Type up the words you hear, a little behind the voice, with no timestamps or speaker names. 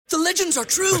The legends are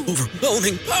true.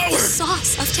 Overwhelming power!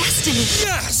 Sauce of destiny.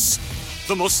 Yes!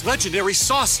 The most legendary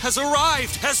sauce has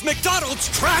arrived as McDonald's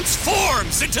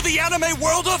transforms into the anime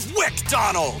world of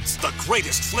WickDonald's. The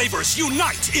greatest flavors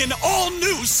unite in all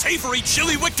new savory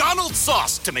chili McDonald's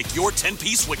sauce to make your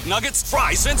 10-piece Wick Nuggets,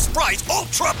 fries, and Sprite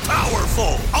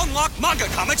ultra-powerful. Unlock manga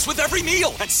comics with every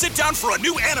meal and sit down for a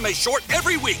new anime short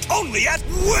every week only at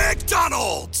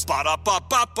WickDonald's.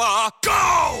 Ba-da-ba-ba-ba,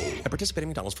 go! And participate in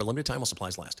McDonald's for a limited time while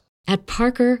supplies last. At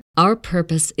Parker, our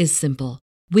purpose is simple.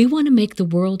 We want to make the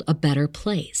world a better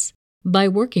place by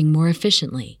working more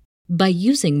efficiently, by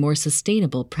using more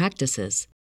sustainable practices,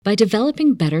 by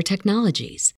developing better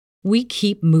technologies. We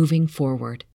keep moving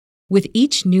forward. With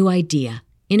each new idea,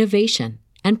 innovation,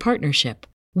 and partnership,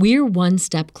 we're one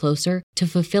step closer to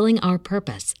fulfilling our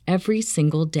purpose every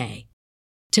single day.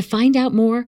 To find out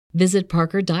more, visit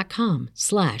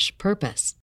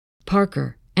parker.com/purpose.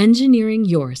 Parker, engineering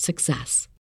your success.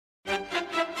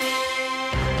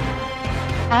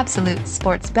 Absolute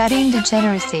sports betting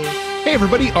degeneracy. Hey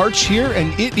everybody, Arch here,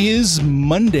 and it is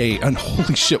Monday. And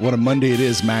holy shit, what a Monday it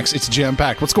is, Max. It's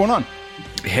jam-packed. What's going on?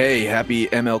 Hey, happy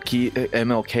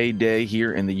MLK Day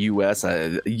here in the U.S.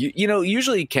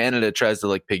 Usually Canada tries to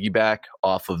piggyback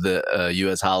off of the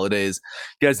U.S. holidays.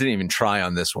 You guys didn't even try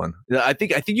on this one. I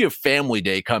think you have Family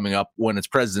Day coming up when it's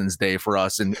President's Day for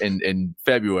us in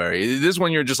February. This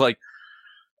one you're just like,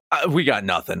 we got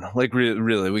nothing.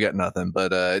 Really, we got nothing.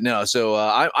 But no, so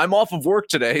I'm off of work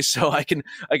today, so I can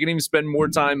even spend more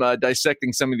time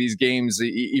dissecting some of these games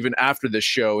even after this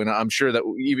show. And I'm sure that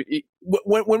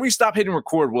when we stop hitting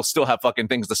record, we'll still have fucking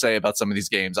things to say about some of these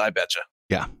games. I betcha.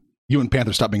 Yeah, you and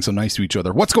Panther stop being so nice to each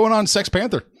other. What's going on, Sex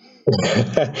Panther?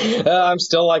 I'm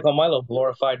still on my little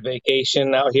glorified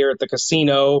vacation out here at the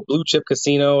casino, Blue Chip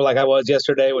Casino, like I was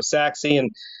yesterday with Saxy, and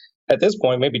at this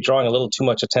point, maybe drawing a little too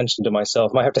much attention to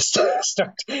myself. Might have to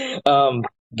start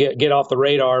get off the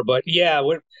radar. But yeah,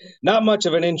 we're not much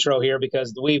of an intro here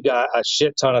because we've got a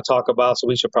shit ton to talk about. So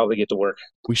we should probably get to work.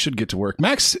 We should get to work.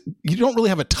 Max, you don't really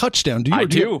have a touchdown, do you? I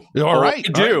do. All right.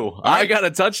 I do. All right. I got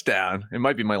a touchdown. It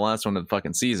might be my last one of the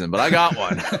fucking season, but I got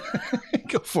one.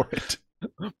 Go for it.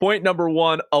 Point number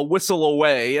one, a whistle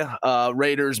away.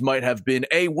 Raiders might have been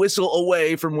a whistle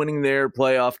away from winning their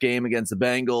playoff game against the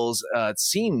Bengals. It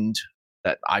seemed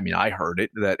that, I heard it,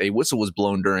 that a whistle was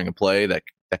blown during a play that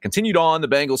continued on. The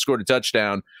Bengals scored a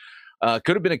touchdown.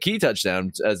 Could have been a key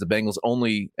touchdown as the Bengals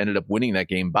only ended up winning that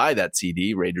game by that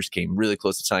TD. Raiders came really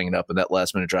close to tying it up in that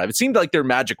last minute drive. It seemed like their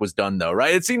magic was done though,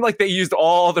 right? It seemed like they used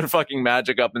all their fucking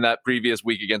magic up in that previous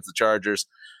week against the Chargers.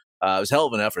 It was a hell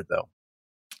of an effort though.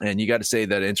 And you got to say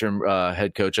that interim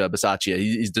head coach Bisaccia,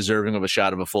 he's deserving of a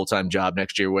shot of a full-time job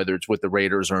next year, whether it's with the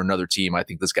Raiders or another team. I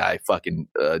think this guy fucking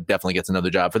definitely gets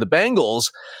another job. For the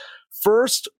Bengals,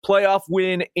 first playoff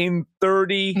win in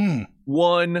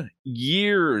 31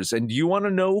 years. And do you want to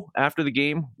know after the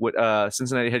game what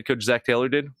Cincinnati head coach Zach Taylor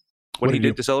did? What he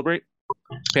did to celebrate?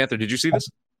 Panther, did you see this?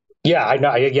 Yeah, I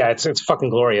know. Yeah, it's fucking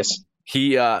glorious.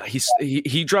 He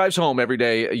drives home every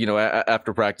day,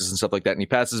 after practice and stuff like that, and he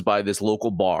passes by this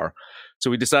local bar. So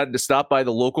he decided to stop by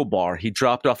the local bar. He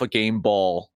dropped off a game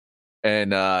ball,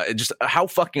 and just how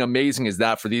fucking amazing is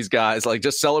that for these guys?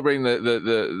 Just celebrating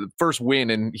the first win,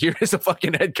 and here is the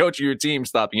fucking head coach of your team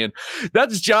stopping in.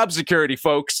 That's job security,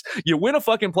 folks. You win a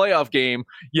fucking playoff game,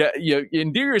 you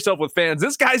endear yourself with fans.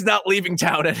 This guy's not leaving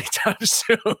town anytime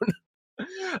soon.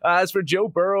 As for Joe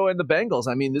Burrow and the Bengals,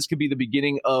 this could be the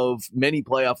beginning of many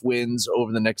playoff wins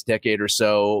over the next decade or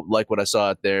so, like what I saw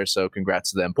out there. So congrats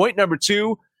to them. Point number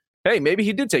two, hey, maybe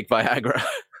he did take Viagra.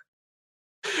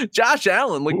 Josh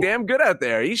Allen looked damn good out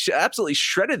there. He absolutely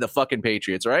shredded the fucking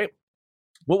Patriots, right?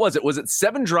 What was it? Was it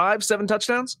 7 drives, 7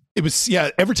 touchdowns? It was, yeah.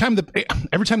 Every time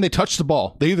they touched the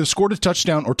ball, they either scored a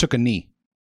touchdown or took a knee.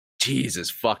 Jesus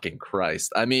fucking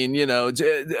Christ.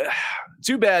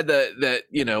 Too bad that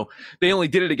they only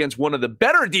did it against one of the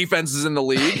better defenses in the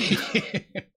league.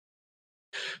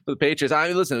 For the Patriots,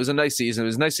 listen, it was a nice season. It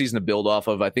was a nice season to build off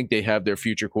of. I think they have their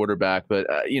future quarterback, but,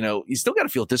 you still got to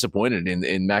feel disappointed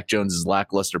in Mac Jones's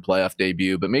lackluster playoff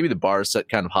debut, but maybe the bar is set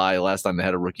kind of high. Last time they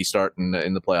had a rookie start in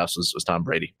the playoffs was Tom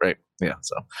Brady, right? Yeah,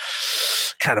 so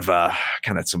kind of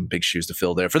some big shoes to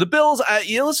fill there. For the Bills,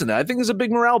 listen, I think it's a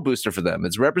big morale booster for them.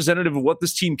 It's representative of what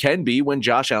this team can be when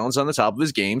Josh Allen's on the top of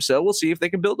his game, so we'll see if they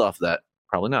can build off of that.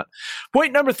 Probably not.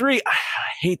 Point number 3, I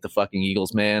hate the fucking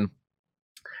Eagles, man.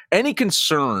 Any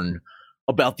concern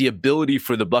about the ability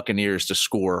for the Buccaneers to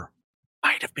score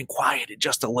might have been quieted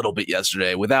just a little bit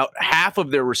yesterday. Without half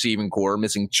of their receiving core,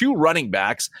 missing 2 running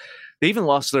backs, they even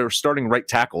lost their starting right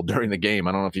tackle during the game.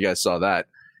 I don't know if you guys saw that.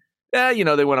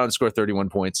 They went on to score 31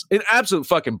 points. An absolute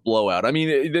fucking blowout. I mean,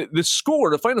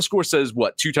 the final score says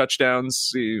what? 2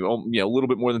 touchdowns, a little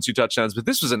bit more than 2 touchdowns, but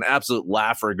this was an absolute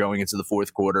laugher going into the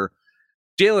fourth quarter.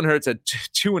 Jalen Hurts had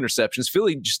 2 interceptions.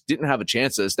 Philly just didn't have a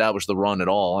chance to establish the run at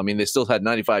all. I mean, they still had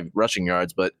 95 rushing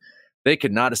yards, but they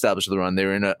could not establish the run. They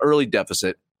were in an early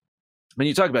deficit. When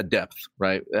you talk about depth,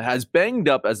 right? As banged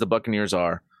up as the Buccaneers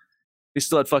are, they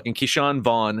still had fucking Keyshawn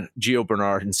Vaughn, Gio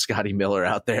Bernard, and Scotty Miller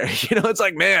out there. It's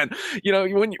like, man,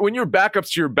 when your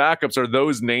backups to your backups are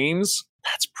those names,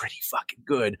 that's pretty fucking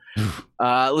good.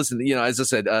 Listen, as I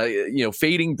said,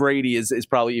 fading Brady is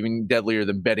probably even deadlier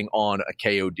than betting on a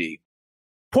KOD.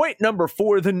 Point number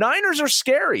 4, the Niners are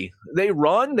scary. They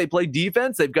run, they play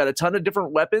defense, they've got a ton of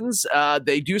different weapons.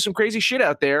 They do some crazy shit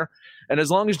out there. And as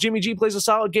long as Jimmy G plays a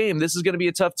solid game, this is going to be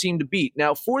a tough team to beat.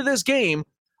 Now, for this game,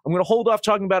 I'm going to hold off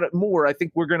talking about it more. I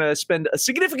think we're going to spend a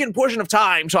significant portion of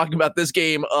time talking about this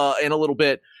game in a little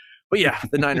bit. But yeah,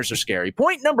 the Niners are scary.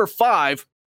 Point number 5.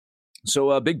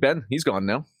 So Big Ben, he's gone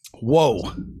now.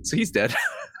 Whoa. So he's dead.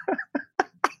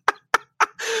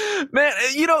 Man,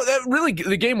 really,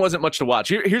 the game wasn't much to watch.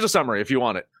 Here's a summary if you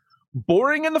want it.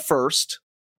 Boring in the first.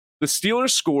 The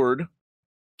Steelers scored.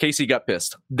 Casey got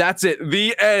pissed. That's it.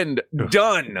 The end.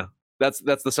 Done. That's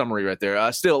the summary right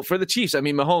there. Still, for the Chiefs, I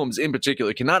mean, Mahomes in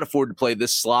particular cannot afford to play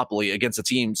this sloppily against a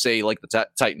team, say, like the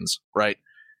Titans, right?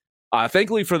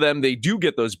 Thankfully for them, they do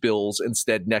get those Bills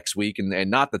instead next week and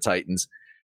not the Titans.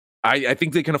 I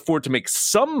think they can afford to make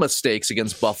some mistakes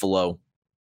against Buffalo,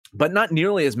 but not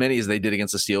nearly as many as they did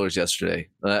against the Steelers yesterday.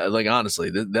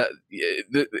 Honestly,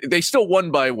 they still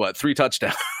won by, 3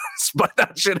 touchdowns? But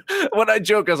when I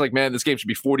joke, I was like, man, this game should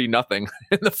be 40-0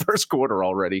 in the first quarter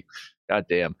already. God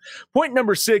damn. Point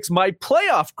number 6, my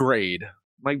playoff grade.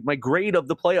 My grade of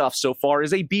the playoffs so far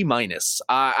is a B-.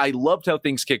 I loved how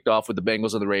things kicked off with the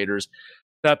Bengals and the Raiders.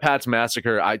 That Pats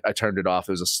massacre, I turned it off.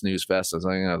 It was a snooze fest. I was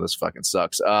like, this fucking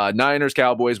sucks. Niners,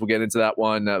 Cowboys, we'll get into that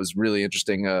one. That was really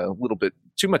interesting. A little bit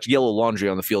too much yellow laundry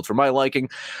on the field for my liking.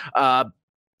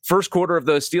 First quarter of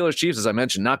the Steelers Chiefs, as I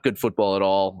mentioned, not good football at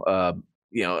all.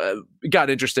 It got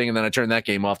interesting, and then I turned that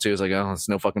game off too. I was like, there's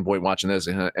no fucking point watching this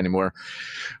anymore.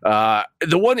 The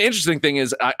one interesting thing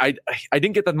is I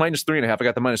didn't get the -3.5. I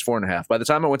got the -4.5. By the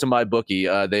time I went to my bookie,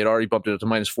 they had already bumped it up to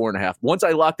 -4.5. Once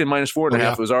I locked in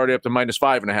 -4.5, it was already up to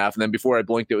 -5.5, and then before I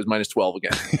blinked, it was -12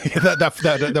 again.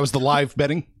 that was the live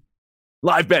betting.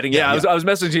 Live betting, yeah. I was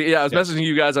messaging. Yeah, I was messaging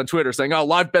you guys on Twitter saying, "Oh,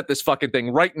 live bet this fucking thing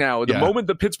right now." The moment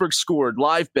the Pittsburgh scored,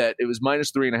 live bet, it was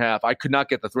 -3.5. I could not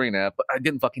get the 3.5, but I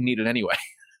didn't fucking need it anyway.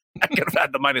 I could have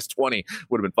had the -20,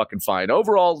 would have been fucking fine.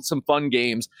 Overall, some fun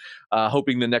games.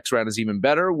 Hoping the next round is even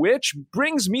better, which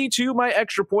brings me to my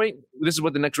extra point. This is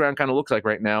what the next round kind of looks like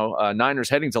right now.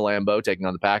 Niners heading to Lambeau, taking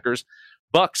on the Packers.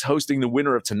 Bucks hosting the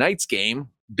winner of tonight's game.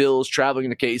 Bills traveling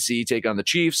to KC, take on the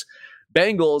Chiefs.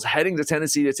 Bengals heading to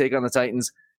Tennessee to take on the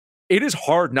Titans. It is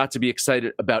hard not to be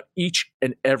excited about each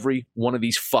and every one of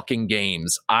these fucking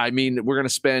games. I mean, we're going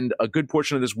to spend a good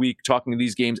portion of this week talking to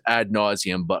these games ad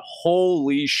nauseum, but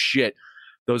holy shit,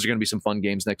 those are going to be some fun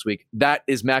games next week. That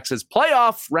is Max's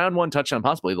playoff round 1 touchdown,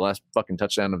 possibly the last fucking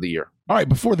touchdown of the year. All right,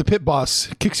 before the pit boss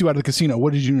kicks you out of the casino,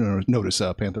 what did you notice,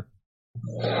 Panther?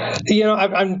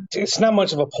 It's not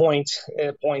much of a points,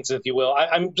 if you will.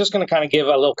 I'm just going to kind of give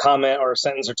a little comment or a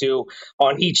sentence or two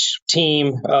on each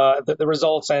team, the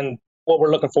results and what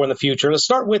we're looking for in the future. Let's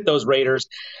start with those Raiders.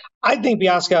 I think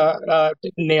Biasca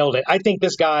nailed it. I think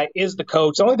this guy is the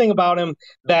coach. The only thing about him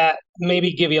that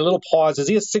maybe give you a little pause is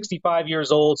he is 65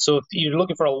 years old. So if you're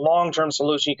looking for a long-term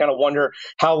solution, you kind of wonder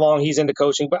how long he's into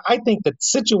coaching. But I think the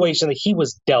situation that he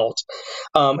was dealt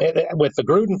with the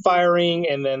Gruden firing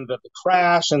and then the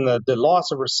crash and the loss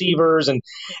of receivers and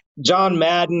John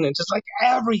Madden and just like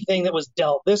everything that was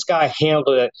dealt, this guy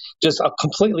handled it just a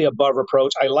completely above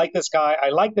reproach. I like this guy. I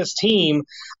like this team.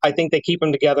 I think they keep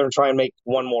them together and try and make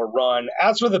one more run.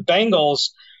 As for the Bengals,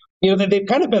 they've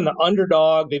kind of been the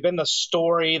underdog. They've been the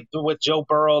story with Joe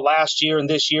Burrow last year and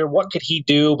this year. What could he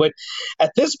do? But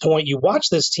at this point, you watch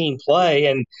this team play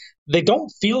and they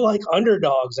don't feel like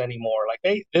underdogs anymore.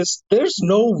 Like there's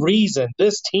no reason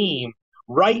this team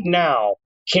right now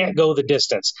can't go the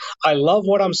distance. I love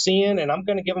what I'm seeing, and I'm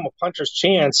going to give them a puncher's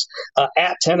chance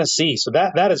at Tennessee. So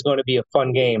that is going to be a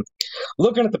fun game.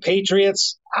 Looking at the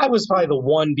Patriots, I was probably the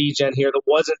one DGen here that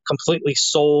wasn't completely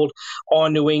sold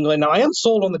on New England. Now, I am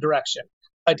sold on the direction.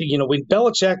 I think, with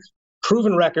Belichick,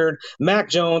 proven record, Mac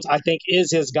Jones, I think,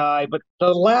 is his guy. But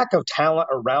the lack of talent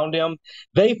around him,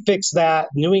 they fixed that.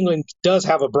 New England does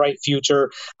have a bright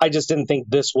future. I just didn't think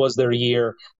this was their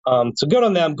year. So good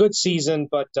on them. Good season,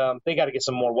 but they got to get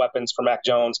some more weapons for Mac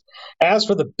Jones. As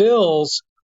for the Bills,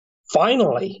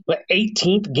 finally, the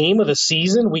 18th game of the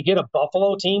season, we get a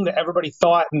Buffalo team that everybody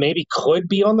thought maybe could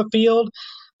be on the field.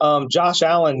 Josh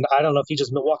Allen, I don't know if he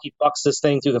just Milwaukee Bucks this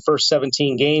thing through the first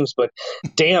 17 games, but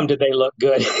damn, did they look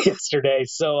good yesterday.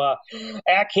 So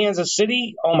at Kansas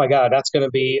City, oh my God, that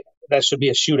should be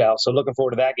a shootout. So looking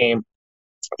forward to that game.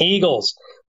 Eagles,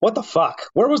 what the fuck?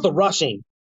 Where was the rushing?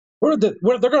 They're going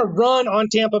to run on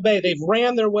Tampa Bay. They've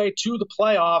ran their way to the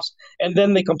playoffs, and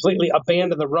then they completely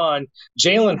abandoned the run.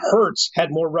 Jalen Hurts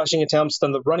had more rushing attempts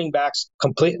than the running backs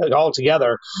completely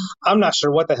altogether. I'm not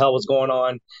sure what the hell was going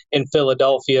on in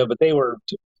Philadelphia, but they were,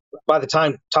 by the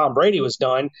time Tom Brady was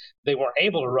done, they weren't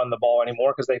able to run the ball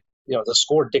anymore because the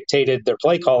score dictated their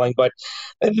play calling. But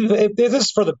this is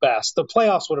for the best. The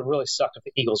playoffs would have really sucked if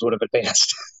the Eagles would have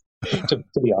advanced. to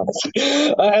be honest.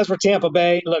 As for Tampa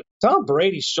Bay, look, Tom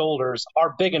Brady's shoulders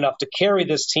are big enough to carry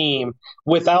this team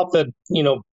without the,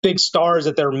 big stars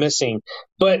that they're missing.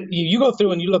 But you go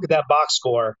through and you look at that box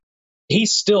score, he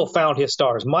still found his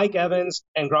stars. Mike Evans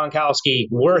and Gronkowski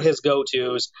were his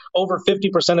go-tos. Over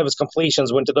 50% of his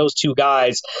completions went to those two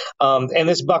guys. And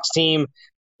this Bucs team,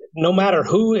 no matter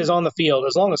who is on the field,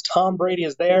 as long as Tom Brady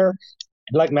is there,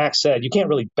 like Max said, you can't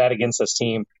really bet against this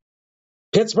team.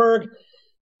 Pittsburgh,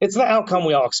 it's the outcome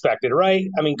we all expected, right?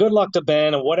 I mean, good luck to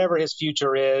Ben and whatever his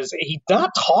future is. He's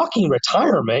not talking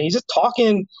retirement. He's just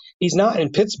talking he's not in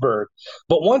Pittsburgh.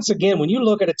 But once again, when you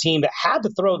look at a team that had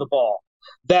to throw the ball,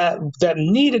 that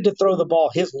needed to throw the ball,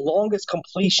 his longest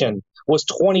completion was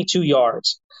 22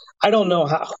 yards. I don't know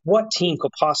what team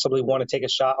could possibly want to take a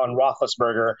shot on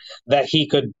Roethlisberger that he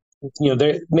could,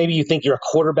 maybe you think you're a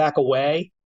quarterback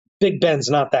away. Big Ben's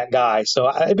not that guy, so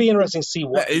it'd be interesting to see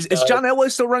what is John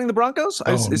Elway still running the Broncos?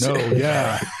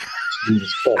 Yeah.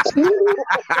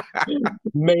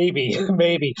 maybe.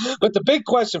 But the big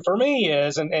question for me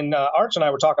is, and Arch and I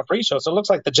were talking pre-show, so it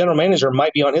looks like the general manager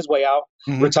might be on his way out,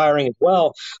 retiring as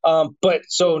well. But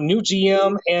so new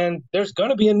GM, and there's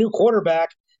going to be a new quarterback,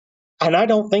 and I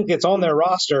don't think it's on their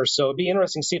roster. So it'd be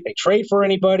interesting to see if they trade for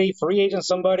anybody, free agent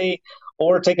somebody,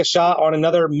 or take a shot on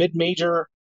another mid-major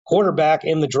quarterback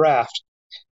in the draft.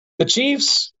 The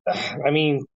Chiefs, I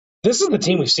mean, this is the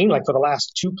team we've seen like for the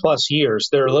last 2+ years.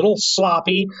 They're a little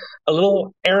sloppy, a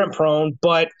little errant prone,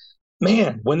 but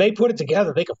man, when they put it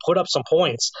together, they could put up some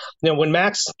points. When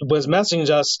Max was messaging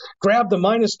us, grab the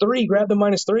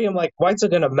 -3. I'm like, why's it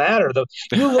going to matter?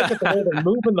 You look at the way they're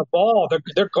moving the ball,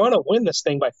 they're going to win this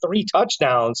thing by 3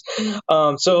 touchdowns.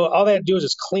 So all they have to do is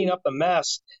just clean up the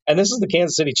mess. And this is the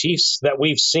Kansas City Chiefs that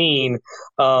we've seen.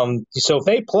 So if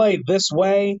they play this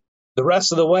way the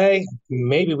rest of the way,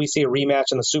 maybe we see a rematch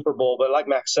in the Super Bowl. But like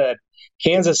Max said,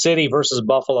 Kansas City versus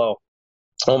Buffalo.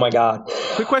 Oh, my God.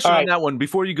 Quick question on that one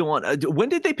before you go on. When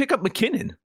did they pick up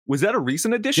McKinnon? Was that a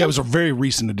recent addition? Yeah, it was a very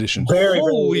recent addition.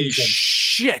 Holy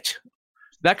shit.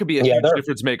 That could be a huge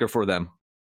difference maker for them.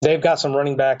 They've got some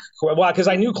running back. Well, because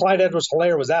I knew Clyde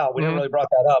Edwards-Helaire was out. We didn't really brought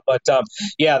that up. But,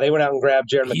 they went out and grabbed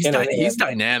Jared McKinnon. He's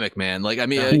dynamic, man. Like, I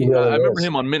mean, I remember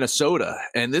him on Minnesota,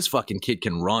 and this fucking kid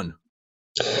can run.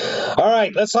 All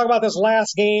right, let's talk about this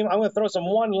last game. I'm going to throw some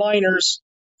one-liners.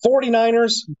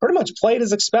 49ers pretty much played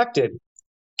as expected.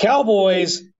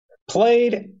 Cowboys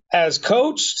played as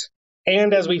coached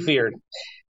and as we feared.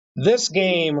 This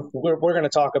game we're going to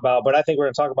talk about, but I think we're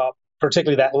going to talk about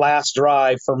particularly that last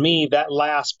drive. For me, that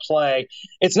last play,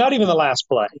 it's not even the last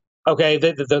play. Okay,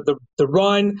 the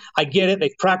run, I get it.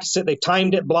 They've practiced it. They've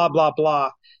timed it, blah, blah, blah.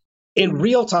 In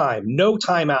real time, no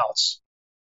timeouts.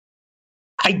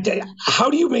 How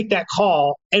do you make that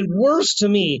call? And worse to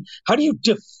me, how do you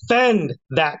defend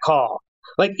that call?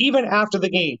 Like, even after the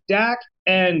game, Dak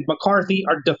and McCarthy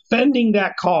are defending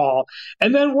that call.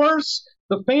 And then worse,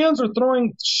 the fans are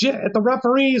throwing shit at the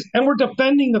referees, and we're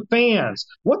defending the fans.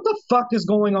 What the fuck is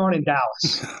going on in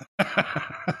Dallas?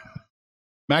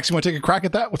 Max, you want to take a crack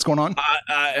at that? What's going on?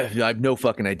 I have no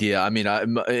fucking idea. I mean,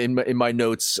 in my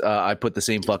notes, I put the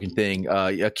same fucking thing.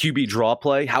 A QB draw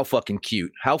play. How fucking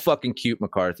cute. How fucking cute,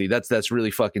 McCarthy. That's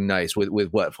really fucking nice with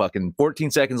what, fucking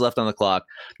 14 seconds left on the clock.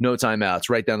 No timeouts.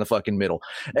 Right down the fucking middle.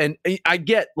 And I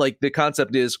get, like, the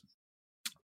concept is,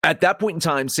 at that point in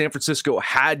time, San Francisco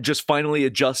had just finally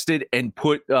adjusted and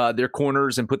put their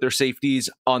corners and put their safeties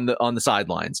on the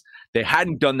sidelines. They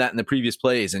hadn't done that in the previous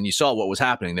plays, and you saw what was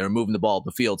happening. They were moving the ball up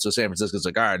the field, so San Francisco's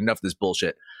like, all right, enough of this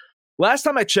bullshit. Last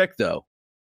time I checked, though,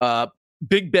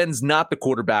 Big Ben's not the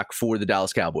quarterback for the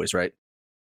Dallas Cowboys, right?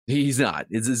 He's not.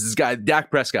 It's this guy,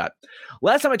 Dak Prescott.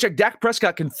 Last time I checked, Dak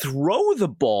Prescott can throw the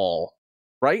ball,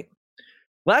 right?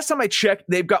 Last time I checked,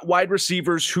 they've got wide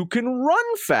receivers who can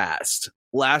run fast.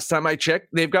 Last time I checked,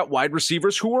 they've got wide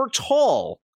receivers who are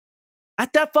tall.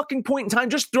 At that fucking point in time,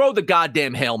 just throw the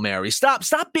goddamn Hail Mary. Stop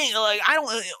being like,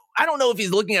 I don't know if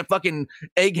he's looking at fucking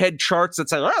egghead charts that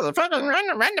say, oh, the fucking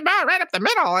run the ball right up the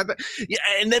middle. Yeah,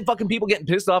 and then fucking people getting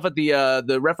pissed off at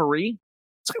the referee.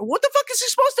 It's like, what the fuck is he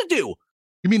supposed to do?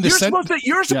 You mean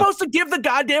you're supposed to give the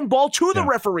goddamn ball to the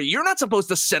referee. You're not supposed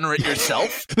to center it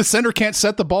yourself. The center can't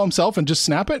set the ball himself and just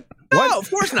snap it? No, What? of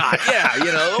course not.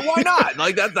 Yeah, why not?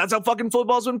 Like that's how fucking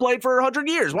football's been played for 100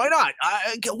 years. Why not?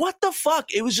 What the fuck?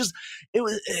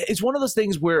 It's one of those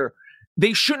things where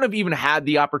they shouldn't have even had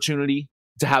the opportunity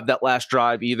to have that last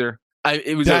drive either.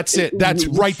 That's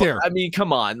right there. I mean,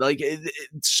 come on. Like,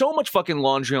 so much fucking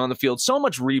laundry on the field, so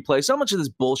much replay, so much of this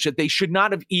bullshit. They should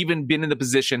not have even been in the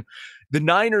position. The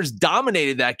Niners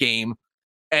dominated that game,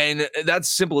 and that's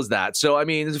simple as that. So, I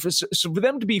mean, for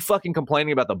them to be fucking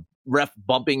complaining about the ref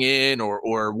bumping in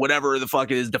or whatever the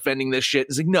fuck it is defending this shit,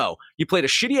 is like, no, you played a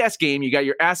shitty-ass game, you got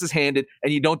your asses handed,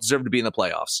 and you don't deserve to be in the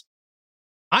playoffs.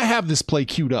 I have this play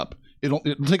queued up. It'll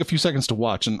take a few seconds to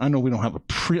watch, and I know we don't have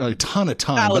a ton of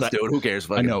time. Let's do it. Who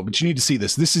cares? I know, but you need to see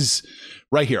this. This is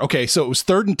right here. Okay, so it was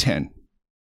 3rd and 10.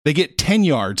 They get 10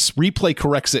 yards. Replay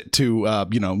corrects it to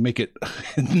make it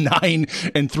 9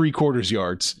 3/4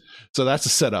 yards. So that's a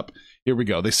setup. Here we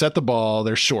go. They set the ball.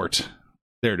 They're short.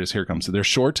 There it is. Here it comes. They're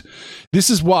short.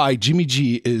 This is why Jimmy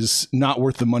G is not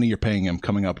worth the money you're paying him.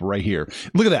 Coming up right here.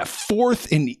 Look at that.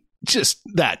 4th and just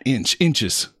that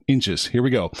inches. Here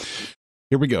we go.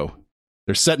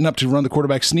 They're setting up to run the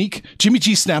quarterback sneak. Jimmy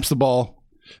G snaps the ball.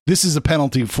 This is a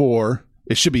penalty for,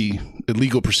 it should be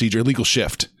illegal procedure, illegal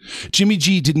shift. Jimmy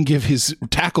G didn't give his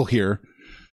tackle here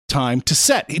time to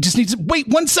set. He just needs to wait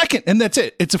 1 second, and that's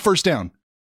it. It's a first down.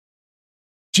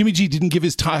 Jimmy G didn't give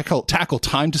his tackle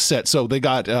time to set, so they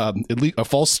got a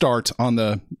false start on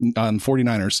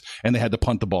 49ers, and they had to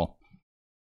punt the ball.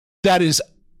 That is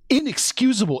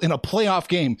inexcusable in a playoff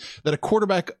game that a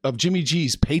quarterback of Jimmy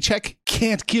G's paycheck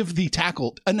can't give the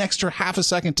tackle an extra half a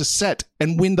second to set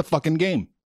and win the fucking game.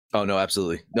 Oh, no,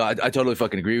 absolutely. No, I totally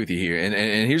fucking agree with you here. And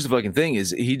here's the fucking thing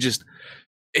is he just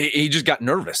got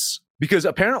nervous because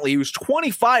apparently he was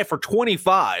 25 for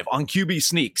 25 on QB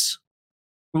sneaks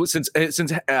since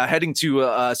heading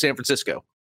to San Francisco.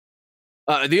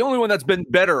 The only one that's been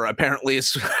better apparently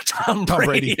is Tom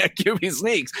Brady at QB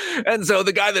sneaks. And so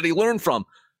the guy that he learned from,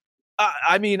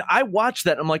 I mean, I watched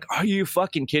that. And I'm like, are you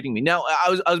fucking kidding me? Now, I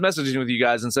was messaging with you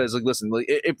guys and says, like, listen,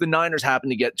 if the Niners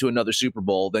happen to get to another Super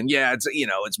Bowl, then yeah,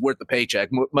 it's worth the paycheck.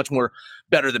 Much more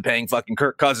better than paying fucking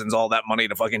Kirk Cousins all that money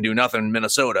to fucking do nothing in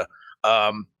Minnesota.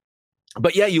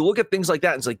 But yeah, you look at things like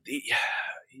that. And it's like,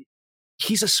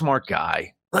 he's a smart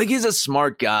guy. Like, he's a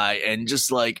smart guy, and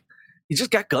just like, he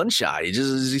just got gun shy.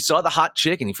 He saw the hot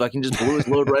chick and he fucking just blew his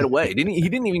load right away. He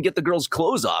didn't even get the girl's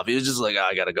clothes off. He was just like,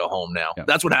 I got to go home now. Yeah.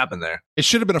 That's what happened there. It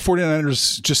should have been a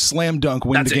 49ers just slam dunk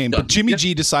win the game. But Jimmy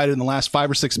G decided in the last 5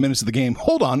 or 6 minutes of the game,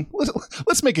 hold on,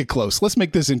 let's make it close. Let's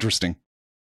make this interesting.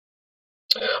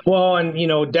 Well,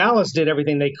 and, Dallas did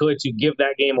everything they could to give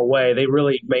that game away. They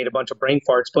really made a bunch of brain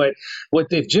farts. But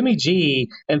if Jimmy G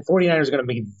and 49ers are going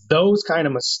to make those kind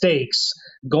of mistakes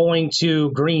going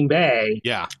to Green Bay,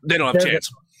 yeah, they don't have a chance.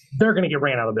 They're going to get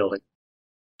ran out of the building.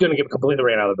 Going to get completely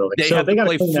ran out of the building. They have to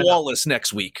play flawless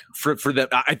next week for them.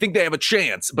 I think they have a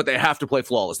chance, but they have to play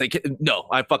flawless. No,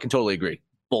 I fucking totally agree.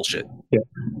 Bullshit. Yeah.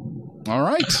 All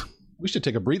right. We should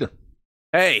take a breather.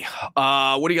 Hey,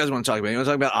 what do you guys want to talk about? You want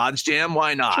to talk about Odds Jam?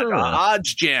 Why not? Sure.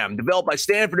 Odds Jam, developed by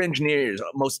Stanford engineers,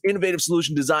 most innovative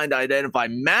solution designed to identify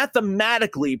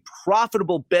mathematically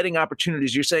profitable betting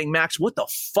opportunities. You're saying, Max, what the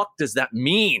fuck does that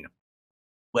mean?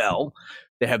 Well,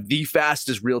 they have the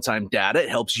fastest real-time data. It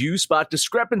helps you spot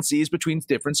discrepancies between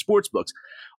different sports books.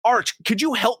 Arch, could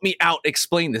you help me out?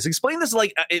 Explain this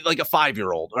like a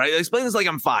 5-year-old, right? Explain this like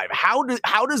I'm 5. How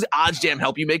does Odds Jam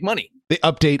help you make money? They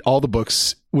update all the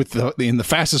books in the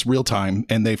fastest real time,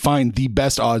 and they find the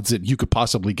best odds that you could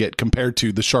possibly get compared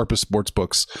to the sharpest sports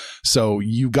books. So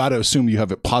you got to assume you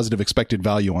have a positive expected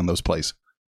value on those plays.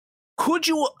 Could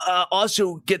you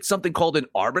also get something called an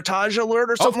arbitrage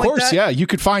alert or something like that? Of course, yeah. You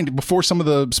could find, before some of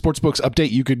the sports books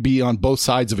update, you could be on both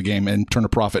sides of a game and turn a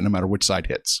profit no matter which side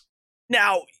hits.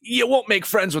 Now, you won't make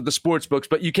friends with the sports books,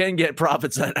 but you can get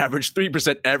profits that average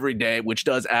 3% every day, which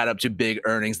does add up to big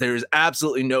earnings. There is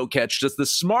absolutely no catch. Just the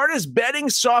smartest betting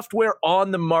software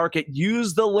on the market.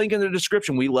 Use the link in the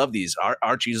description. We love these.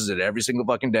 Arch uses it every single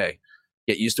fucking day.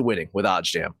 Get used to winning with Odds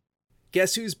Jam.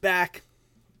 Guess who's back?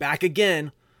 Back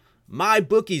again. My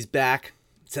bookie's back.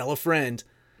 Tell a friend.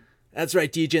 That's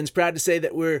right, DJ's proud to say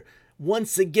that we're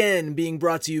once again being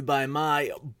brought to you by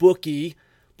My Bookie.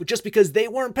 But just because they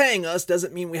weren't paying us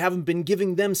doesn't mean we haven't been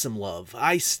giving them some love.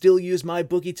 I still use My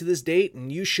Bookie to this date,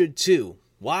 and you should too.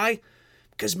 Why?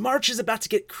 because March is about to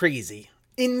get crazy,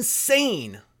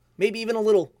 insane, maybe even a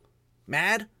little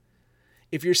mad.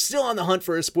 If you're still on the hunt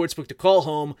for a sportsbook to call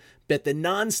home, bet the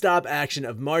non-stop action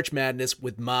of March Madness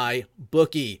with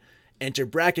MyBookie. Enter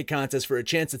bracket contests for a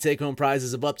chance to take home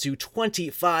prizes of up to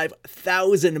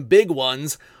 25,000 big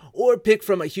ones, or pick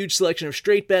from a huge selection of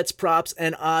straight bets, props,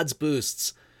 and odds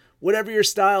boosts. Whatever your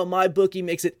style, MyBookie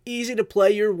makes it easy to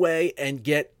play your way and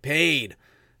get paid.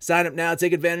 Sign up now,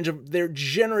 take advantage of their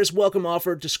generous welcome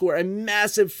offer to score a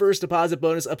massive first deposit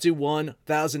bonus up to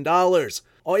 $1,000.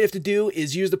 All you have to do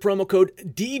is use the promo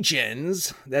code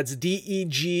DEGENS, that's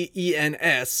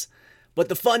DEGENS, but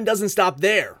the fun doesn't stop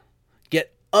there.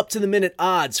 Get up-to-the-minute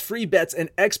odds, free bets,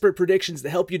 and expert predictions to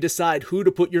help you decide who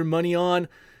to put your money on.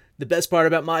 The best part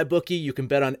about MyBookie, you can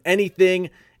bet on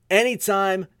anything,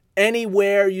 anytime,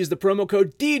 anywhere. Use the promo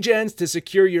code DEGENS to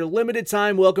secure your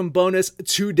limited-time welcome bonus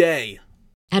today.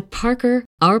 At Parker,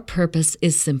 our purpose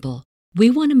is simple. We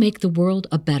want to make the world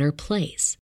a better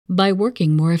place by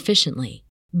working more efficiently,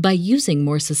 by using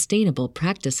more sustainable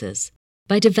practices,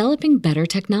 by developing better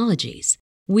technologies.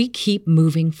 We keep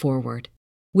moving forward.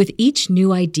 With each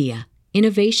new idea,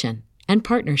 innovation, and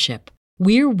partnership,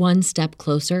 we're one step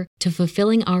closer to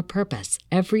fulfilling our purpose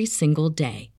every single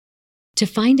day. To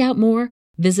find out more,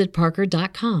 visit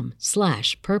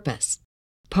parker.com/purpose.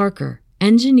 Parker,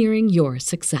 engineering your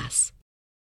success.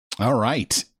 All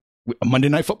right. Monday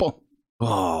Night Football.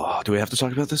 Oh, do we have to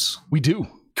talk about this? We do.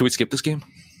 Can we skip this game?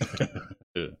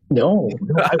 No.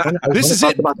 This is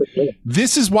it.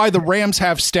 This is why the Rams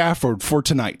have Stafford for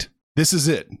tonight. This is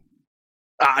it.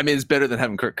 I mean, it's better than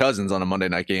having Kirk Cousins on a Monday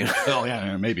night game. Oh,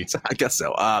 yeah, maybe. I guess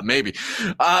so. Maybe.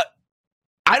 I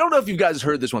don't know if you guys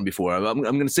heard this one before. I'm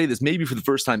going to say this maybe for the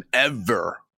first time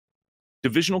ever.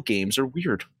 Divisional games are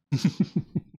weird.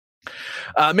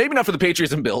 Maybe not for the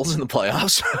Patriots and Bills in the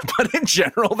playoffs, but in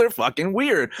general, they're fucking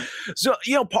weird. So,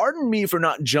 pardon me for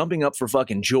not jumping up for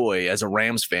fucking joy as a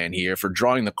Rams fan here for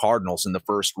drawing the Cardinals in the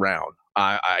first round.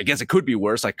 I guess it could be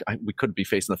worse. We could be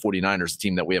facing the 49ers, a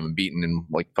team that we haven't beaten in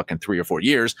like fucking 3 or 4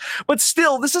 years. But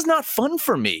still, this is not fun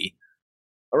for me.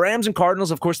 Rams and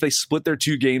Cardinals, of course, they split their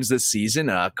 2 games this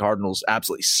season. Cardinals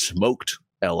absolutely smoked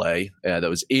LA. That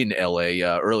was in LA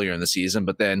earlier in the season,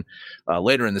 but then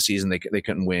later in the season they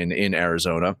couldn't win in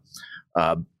Arizona.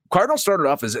 Cardinals started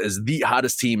off as the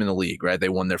hottest team in the league, right? They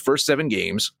won their first 7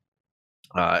 games,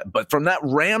 but from that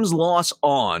Rams loss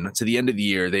on to the end of the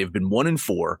year, they've been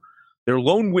 1-4. Their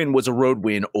lone win was a road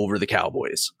win over the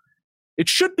Cowboys. It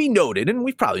should be noted, and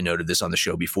we've probably noted this on the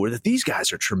show before, that these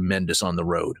guys are tremendous on the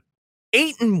road.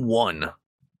 8-1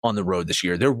 on the road this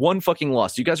year. Their one fucking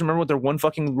loss. Do you guys remember what their one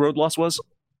fucking road loss was?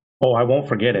 Oh, I won't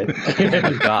forget it.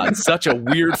 God, such a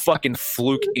weird fucking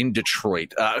fluke in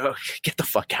Detroit. Get the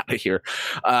fuck out of here.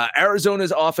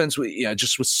 Arizona's offense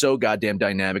just was so goddamn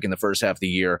dynamic in the first half of the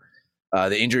year.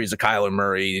 The injuries of Kyler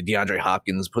Murray, DeAndre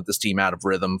Hopkins put this team out of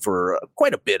rhythm for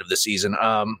quite a bit of the season.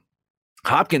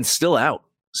 Hopkins still out.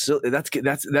 So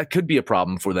that could be a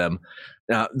problem for them.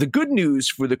 Now, the good news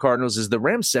for the Cardinals is the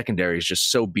Rams secondary is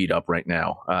just so beat up right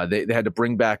now. They had to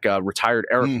bring back retired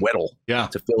Eric Weddle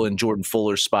to fill in Jordan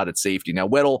Fuller's spot at safety. Now,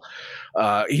 Weddle,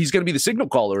 he's going to be the signal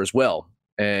caller as well,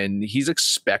 and he's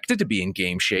expected to be in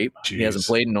game shape. Jeez. He hasn't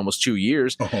played in almost 2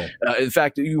 years. Oh. In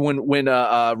fact, when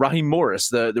Raheem Morris,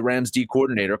 the Rams D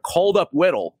coordinator, called up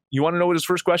Weddle, you want to know what his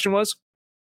first question was?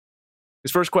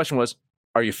 His first question was,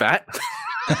 "Are you fat?"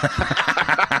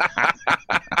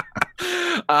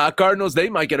 Cardinals, they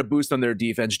might get a boost on their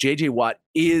defense. J.J. Watt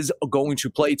is going to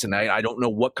play tonight. I don't know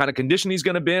what kind of condition he's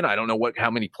going to be in. I don't know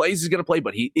how many plays he's going to play,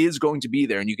 but he is going to be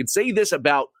there. And you can say this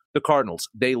about the Cardinals.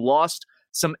 They lost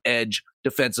some edge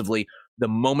defensively the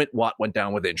moment Watt went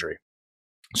down with injury.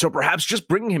 So perhaps just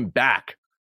bringing him back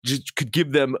just could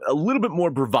give them a little bit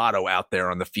more bravado out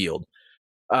there on the field.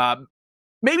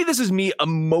 Maybe this is me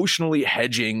emotionally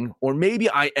hedging, or maybe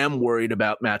I am worried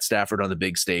about Matt Stafford on the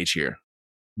big stage here.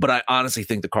 But I honestly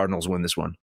think the Cardinals win this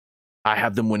one. I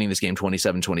have them winning this game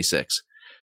 27-26.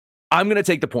 I'm going to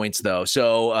take the points, though.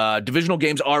 So divisional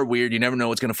games are weird. You never know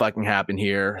what's going to fucking happen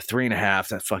here. 3.5,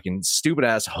 that fucking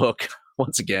stupid-ass hook.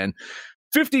 Once again,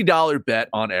 $50 bet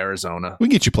on Arizona. We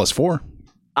can get you +4.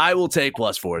 I will take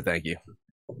 +4. Thank you.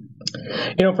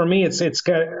 For me,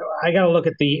 I got to look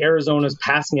at the Arizona's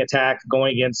passing attack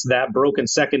going against that broken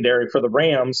secondary for the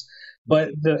Rams. But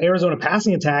the Arizona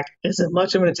passing attack isn't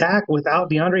much of an attack without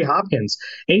DeAndre Hopkins.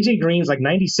 A.J. Green's like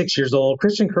 96 years old.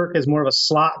 Christian Kirk is more of a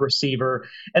slot receiver.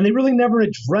 And they really never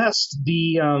addressed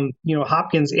the,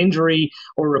 Hopkins injury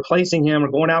or replacing him or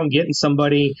going out and getting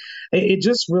somebody. It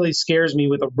just really scares me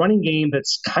with a running game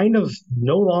that's kind of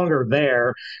no longer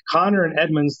there. Connor and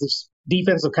Edmonds,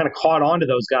 defense have kind of caught on to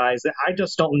those guys that I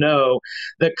just don't know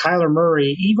that Kyler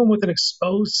Murray, even with an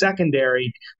exposed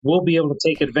secondary, will be able to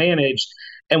take advantage.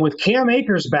 And with Cam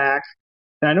Akers back,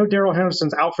 and I know Darrell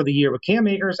Henderson's out for the year, but Cam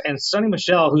Akers and Sonny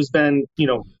Michel, who's been,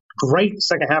 great the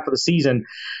second half of the season.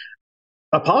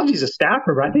 Apologies to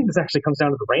Stafford, but I think this actually comes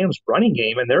down to the Rams' running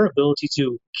game and their ability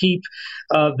to keep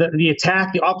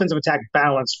the offensive attack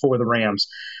balanced for the Rams.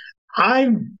 I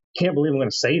can't believe I'm going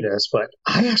to say this, but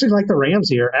I actually like the Rams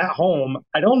here at home.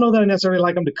 I don't know that I necessarily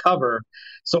like them to cover,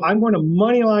 so I'm going to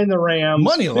moneyline the Rams.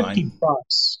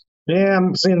 $50. Yeah,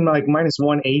 I'm saying like minus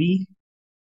 180.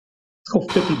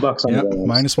 Let's go $50 on the Rams.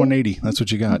 Minus 180. That's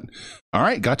what you got. All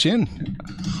right, got you in.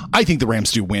 I think the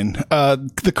Rams do win.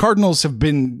 The Cardinals have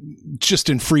been just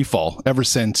in free fall ever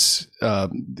since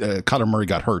Kyler Murray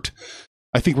got hurt.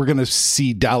 I think we're going to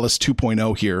see Dallas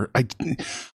 2.0 here.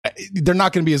 They're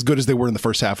not going to be as good as they were in the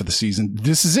first half of the season.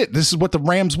 This is it. This is what the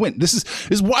Rams win. This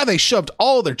is why they shoved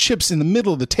all their chips in the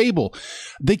middle of the table.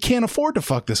 They can't afford to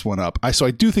fuck this one up. So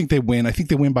I do think they win. I think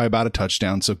they win by about a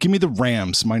touchdown. So give me the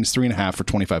Rams minus 3.5 for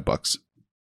 $25.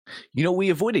 We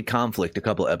avoided conflict a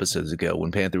couple episodes ago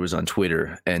when Panther was on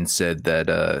Twitter and said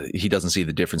that he doesn't see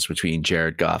the difference between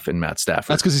Jared Goff and Matt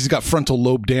Stafford. That's because he's got frontal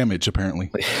lobe damage,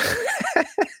 apparently.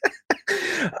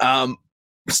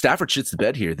 Stafford shits the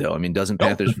bed here, though. I mean, doesn't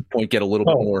Panthers' point get a little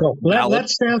bit more? Let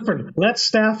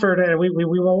Stafford, and we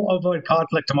won't avoid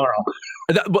conflict tomorrow.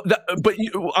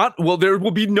 Well, there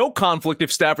will be no conflict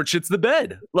if Stafford shits the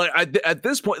bed. At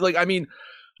this point, only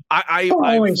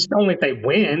if they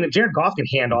win. Jared Goff can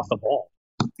hand off the ball.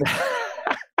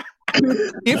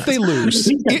 If they lose,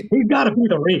 he's got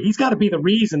to be the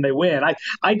reason they win.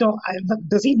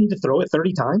 Does he need to throw it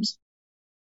 30 times?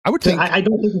 I would think. I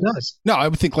don't think he does. No, I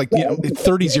would think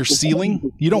 30 is your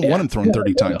ceiling. You don't want him throwing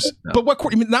 30 times. No. But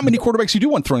not many quarterbacks you do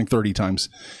want throwing 30 times.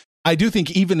 I do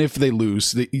think even if they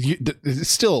lose, it's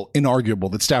still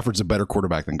inarguable that Stafford's a better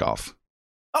quarterback than Goff.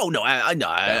 Oh, no, I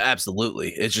absolutely.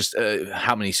 It's just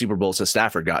how many Super Bowls has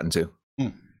Stafford gotten to?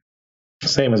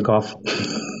 Same as Goff.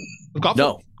 Goff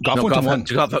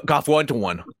went to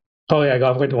one. Oh, yeah,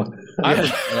 Goff went to one.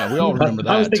 We all remember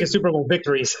that. I was thinking Super Bowl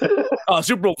victories.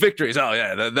 Super Bowl victories. Oh,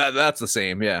 yeah, that's the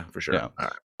same. Yeah, for sure. Yeah.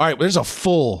 All right, there's a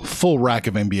full rack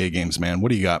of NBA games, man.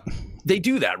 What do you got? They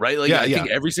do that, right? I think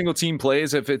every single team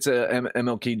plays if it's a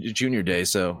MLK Junior Day.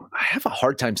 So I have a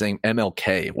hard time saying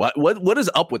MLK. What is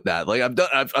up with that?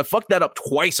 I've fucked that up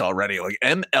twice already.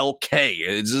 MLK.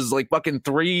 It's just fucking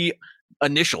 3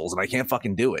 initials, and I can't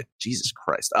fucking do it. Jesus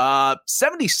Christ.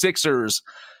 76ers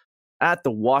at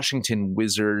the Washington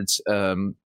Wizards.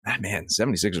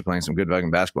 76ers playing some good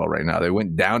fucking basketball right now. They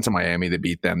went down to Miami. They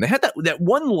beat them. They had that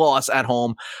one loss at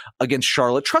home against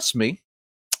Charlotte. Trust me.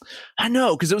 I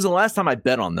know, because it was the last time I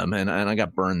bet on them, and I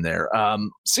got burned there.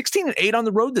 16-8 on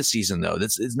the road this season, though.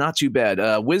 It's not too bad.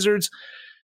 Wizards,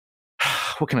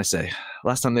 what can I say?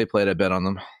 Last time they played, I bet on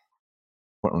them.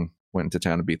 Portland went into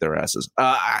town to beat their asses.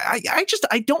 I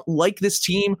don't like this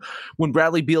team when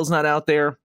Bradley Beal's not out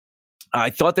there.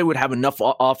 I thought they would have enough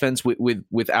offense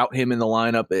without him in the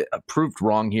lineup. It proved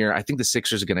wrong here. I think the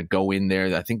Sixers are going to go in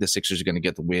there. I think the Sixers are going to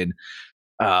get the win.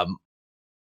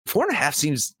 4.5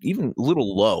 seems even a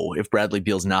little low if Bradley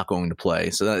Beal's not going to play.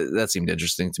 So that seemed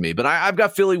interesting to me. But I've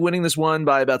got Philly winning this one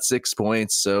by about 6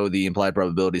 points. So the implied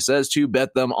probability says to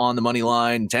bet them on the money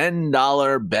line.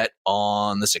 $10 bet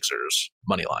on the Sixers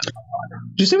money line.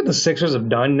 Do you see what the Sixers have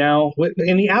done now?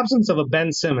 In the absence of a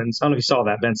Ben Simmons, I don't know if you saw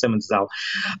that. Ben Simmons is out.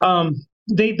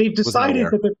 They've decided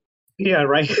that yeah,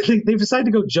 right. They've decided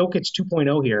to go Jokic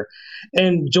 2.0 here.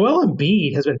 And Joel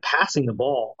Embiid has been passing the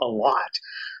ball a lot.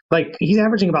 He's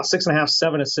averaging about 6.5,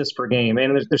 7 assists per game.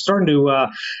 And they're starting to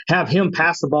have him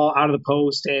pass the ball out of the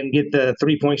post and get the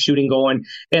 3-point shooting going.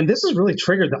 And this has really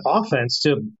triggered the offense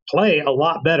to play a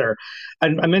lot better.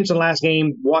 I mentioned last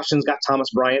game, Washington's got Thomas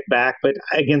Bryant back, but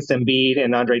against Embiid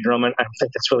and Andre Drummond, I don't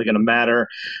think that's really going to matter.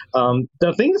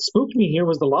 The thing that spooked me here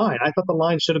was the line. I thought the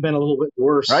line should have been a little bit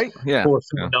worse for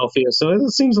Philadelphia. So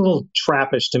it seems a little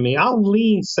trappish to me. I'll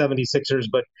lean 76ers,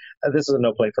 but this is a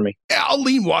no play for me. Yeah, I'll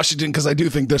lean Washington because I do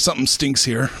think there's something stinks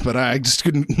here, but I just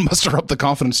couldn't muster up the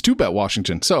confidence to bet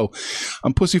Washington. So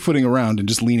I'm pussyfooting around and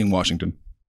just leaning Washington.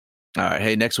 All right.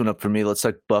 Hey, next one up for me. Let's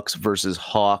talk Bucks versus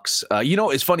Hawks.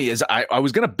 It's funny is I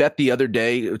was going to bet the other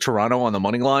day Toronto on the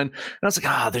money line. And I was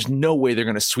like, there's no way they're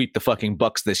going to sweep the fucking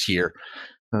Bucks this year.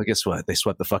 Well, guess what? They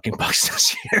swept the fucking Bucks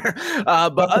this year.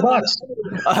 But other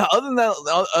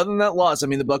than that loss, I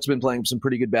mean, the Bucks have been playing some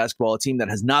pretty good basketball. A team that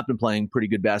has not been playing pretty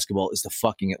good basketball is the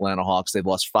fucking Atlanta Hawks. They've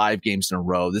lost 5 games in a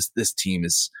row. This team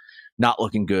is not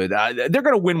looking good. They're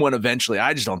going to win one eventually.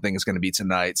 I just don't think it's going to be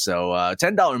tonight. So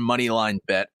 $10 money line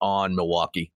bet on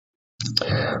Milwaukee.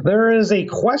 There is a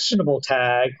questionable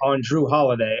tag on Drew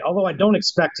Holiday, although I don't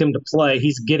expect him to play.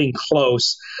 He's getting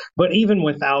close. But even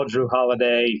without Drew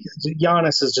Holiday,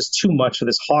 Giannis is just too much for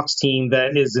this Hawks team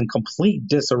that is in complete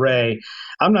disarray.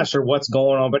 I'm not sure what's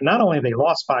going on, but not only have they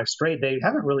lost 5 straight, they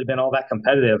haven't really been all that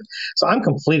competitive. So I'm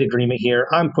complete agreement here.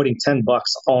 I'm putting $10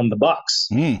 on the Bucks.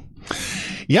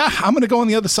 Yeah, I'm going to go on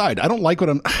the other side. I don't like what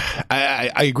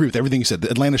I agree with everything you said.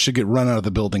 Atlanta should get run out of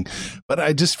the building, but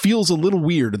it just feels a little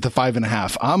weird at the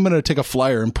 5.5. I'm going to take a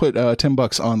flyer and put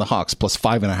 $10 on the Hawks plus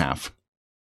 5.5.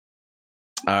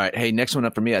 All right. Hey, next one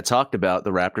up for me. I talked about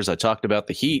the Raptors. I talked about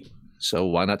the Heat. So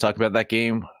why not talk about that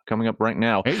game coming up right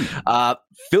now? Hey.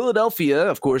 Philadelphia,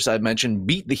 of course, I mentioned,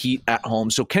 beat the Heat at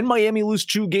home. So can Miami lose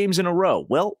 2 games in a row?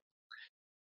 Well,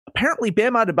 apparently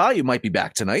Bam Adebayo might be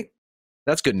back tonight.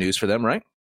 That's good news for them, right?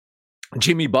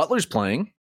 Jimmy Butler's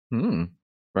playing.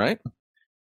 Right?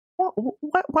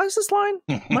 Why is this line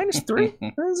 -3? This is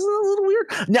a little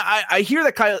weird. Now, I hear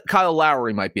that Kyle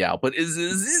Lowry might be out, but is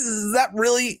that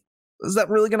really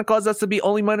going to cause us to be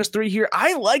only -3 here?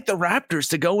 I like the Raptors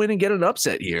to go in and get an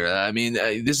upset here. I mean,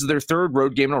 this is their 3rd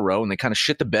road game in a row, and they kind of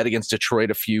shit the bed against Detroit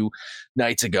a few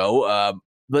nights ago.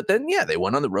 But then, yeah, they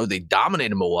went on the road. They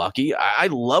dominated Milwaukee. I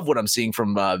love what I'm seeing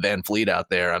from Van Fleet out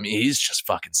there. I mean, he's just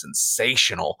fucking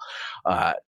sensational.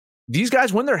 These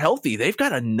guys, when they're healthy, they've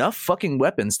got enough fucking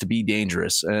weapons to be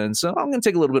dangerous. And so I'm going to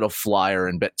take a little bit of flyer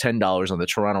and bet $10 on the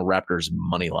Toronto Raptors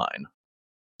money line.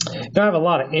 I have a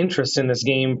lot of interest in this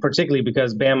game, particularly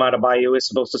because Bam Adebayo is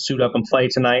supposed to suit up and play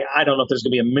tonight. I don't know if there's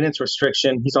going to be a minutes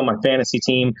restriction. He's on my fantasy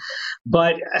team.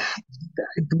 But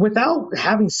without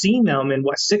having seen them in,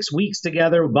 6 weeks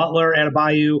together, Butler,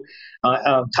 Adebayo,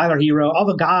 Tyler Hero, all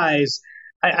the guys,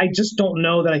 I just don't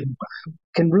know that I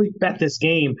can really bet this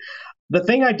game. The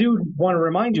thing I do want to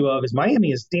remind you of is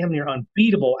Miami is damn near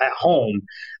unbeatable at home.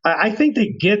 I think they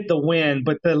get the win,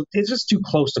 but it's just too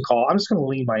close to call. I'm just going to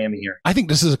lean Miami here. I think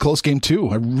this is a close game too.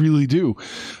 I really do.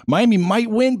 Miami might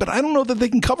win, but I don't know that they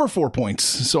can cover 4 points.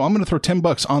 So I'm going to throw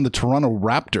 $10 on the Toronto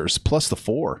Raptors plus the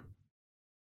 4.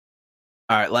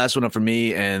 All right, last one up for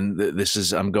me, and this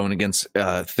is I'm going against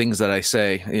things that I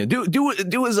say. You know,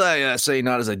 do as I say,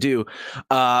 not as I do.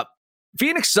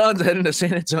 Phoenix Suns heading to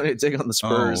San Antonio to take on the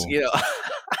Spurs. You know,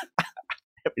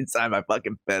 every time I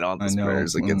fucking bet on the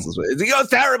Spurs against the Spurs, it goes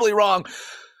terribly wrong.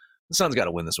 The Suns got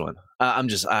to win this one. I'm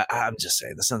just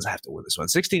saying the Suns have to win this one.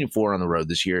 16-4 on the road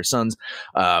this year. Suns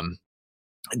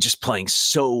just playing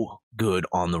so good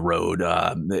on the road.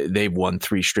 They've won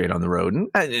 3 straight on the road,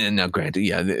 and now granted,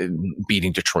 yeah,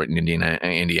 beating Detroit and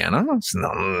Indiana, it's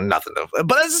nothing.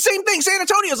 But it's the same thing. San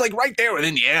Antonio's like right there with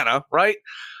Indiana, right?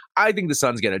 I think the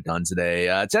Suns get it done today.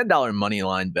 $10 money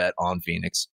line bet on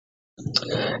Phoenix.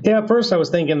 Yeah, at first I was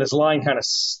thinking this line kind of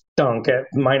stunk at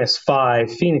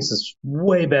 -5. Phoenix is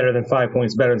way better than 5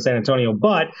 points better than San Antonio.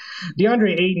 But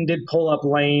DeAndre Ayton did pull up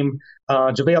lame.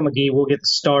 JaVale McGee will get the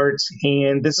start.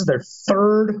 And this is their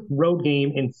 3rd road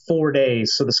game in 4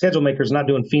 days. So the schedule maker is not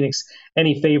doing Phoenix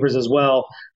any favors as well.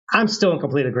 I'm still in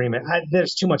complete agreement.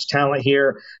 There's too much talent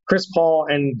here. Chris Paul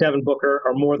and Devin Booker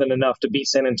are more than enough to beat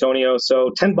San Antonio. So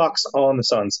 $10 on the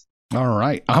Suns. All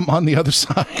right. I'm on the other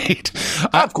side.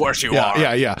 Of course you are.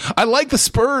 Yeah. I like the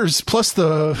Spurs plus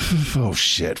the,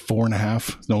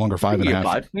 4.5. It's no longer 5.5.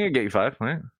 5. Yeah, get you 5.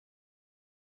 Right.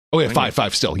 Oh, yeah,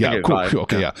 5 still. Yeah, cool.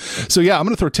 Okay, yeah. So, yeah, I'm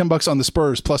going to throw $10 on the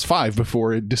Spurs plus 5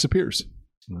 before it disappears.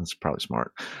 That's probably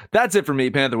smart. That's it for me.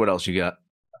 Panther, what else you got?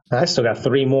 I still got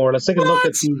 3 more. Let's take a look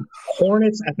at the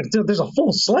Hornets. There's a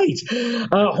full slate.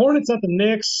 Hornets at the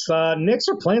Knicks. Knicks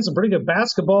are playing some pretty good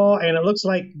basketball, and it looks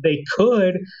like they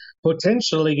could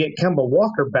potentially get Kemba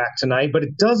Walker back tonight, but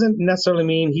it doesn't necessarily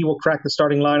mean he will crack the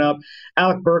starting lineup.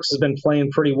 Alec Burks has been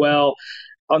playing pretty well.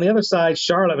 On the other side,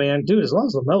 Charlotte, man, dude, as long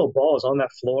as LaMelo Ball is on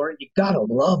that floor, you got to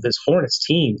love this Hornets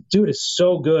team. Dude is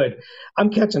so good. I'm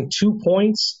catching 2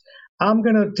 points. I'm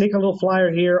going to take a little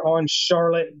flyer here on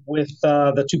Charlotte with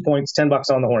the 2 points, $10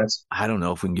 on the Hornets. I don't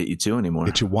know if we can get you 2 anymore.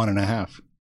 Get you 1.5.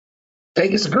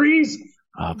 Vegas agrees.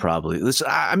 Probably. Listen,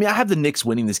 I mean, I have the Knicks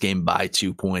winning this game by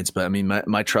 2 points, but I mean,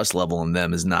 my trust level in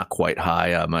them is not quite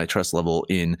high. My trust level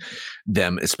in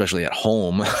them, especially at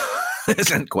home,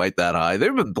 isn't quite that high.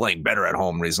 They've been playing better at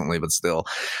home recently, but still.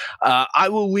 I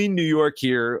will lean New York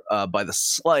here by the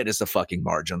slightest of fucking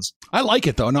margins. I like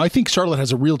it, though. No, I think Charlotte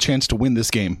has a real chance to win this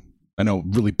game. I know,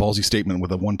 really ballsy statement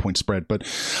with a 1 point spread, but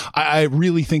I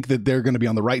really think that they're going to be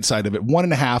on the right side of it.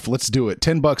 1.5. Let's do it.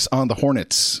 $10 on the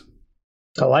Hornets.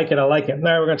 I like it. Now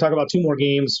we're going to talk about 2 more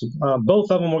games. Both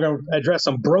of them, we're going to address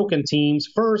some broken teams.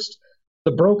 First,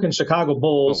 the broken Chicago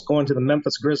Bulls going to the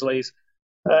Memphis Grizzlies.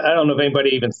 I don't know if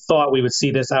anybody even thought we would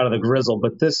see this out of the Grizzle,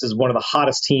 but this is one of the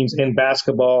hottest teams in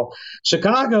basketball.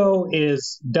 Chicago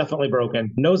is definitely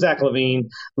broken. No Zach LaVine,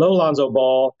 no Lonzo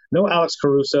Ball, no Alex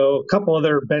Caruso, a couple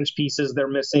other bench pieces they're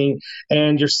missing,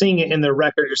 and you're seeing it in their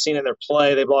record. You're seeing it in their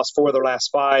play. They've lost 4 of their last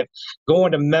 5.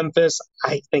 Going to Memphis,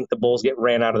 I think the Bulls get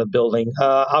ran out of the building.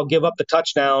 I'll give up the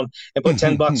touchdown and put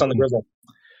 $10 on the Grizzle.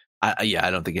 I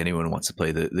don't think anyone wants to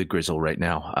play the Grizzle right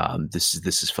now. This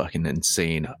is fucking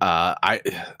insane. I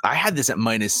had this at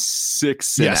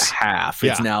 -6.5.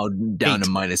 It's now down to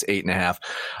 -8.5.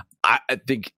 I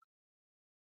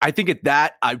think at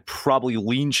that, I probably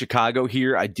lean Chicago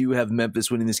here. I do have Memphis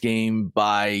winning this game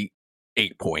by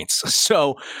 8 points.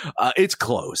 So it's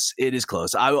close. It is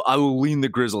close. I will lean the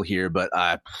Grizzle here, but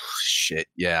shit.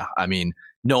 Yeah. I mean,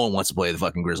 no one wants to play the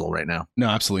fucking Grizzle right now. No,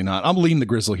 absolutely not. I'm leaning the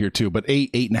Grizzle here too, but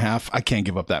 8.5. I can't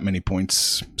give up that many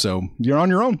points. So you're on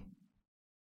your own.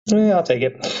 Yeah, I'll take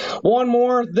it. One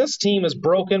more. This team is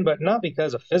broken, but not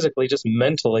because of physically, just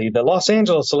mentally. The Los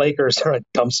Angeles Lakers are a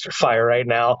dumpster fire right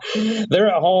now. They're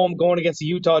at home going against the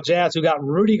Utah Jazz, who got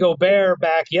Rudy Gobert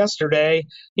back yesterday.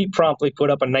 He promptly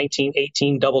put up a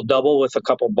 19-18 double-double with a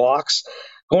couple blocks.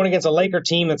 Going against a Laker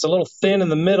team that's a little thin in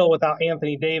the middle without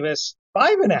Anthony Davis.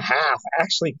 5.5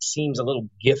 actually seems a little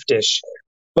giftish,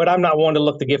 but I'm not one to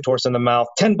look the gift horse in the mouth.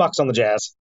 $10 on the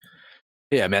Jazz.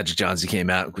 Yeah, Magic Johnson came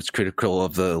out, was critical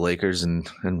of the Lakers, and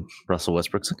Russell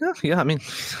Westbrook's like, oh, yeah, I mean,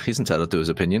 he's entitled to his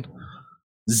opinion.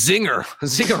 Zinger,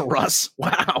 Russ.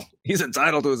 Wow, he's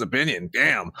entitled to his opinion.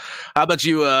 Damn. How about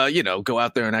you, go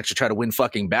out there and actually try to win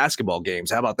fucking basketball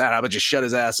games? How about that? How about you shut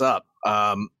his ass up?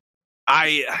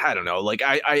 I don't know. Like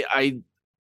I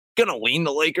gonna lean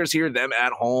the Lakers here. Them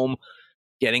at home,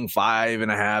 getting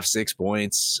 5.5, 6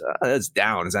 points. That's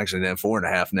down. It's actually down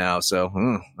 4.5 now. So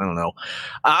I don't know.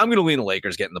 I'm gonna lean the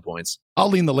Lakers getting the points. I'll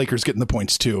lean the Lakers getting the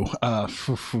points too.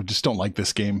 Just don't like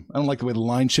this game. I don't like the way the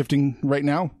line's shifting right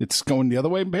now. It's going the other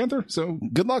way, Panther. So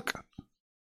good luck.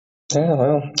 Yeah,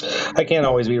 well, I can't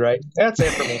always be right. That's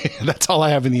it for me. That's all I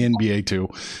have in the NBA too.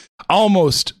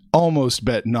 Almost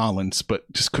bet Nolans,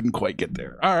 but just couldn't quite get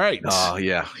there. All right. Oh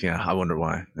yeah. I wonder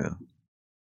why. Yeah,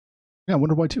 I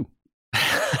wonder why too.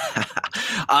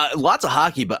 Lots of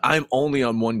hockey, but I'm only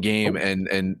on one game,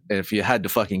 and if you had to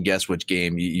fucking guess which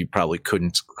game, you probably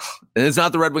couldn't. And it's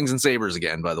not the Red Wings and Sabres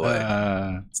again, by the way.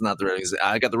 It's not the Red Wings.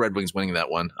 I got the Red Wings winning that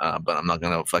one, but I'm not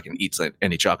gonna fucking eat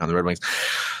any chalk on the Red Wings.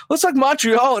 Let's talk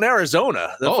Montreal and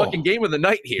Arizona, the fucking game of the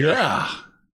night here. Yeah.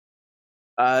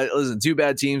 Listen, 2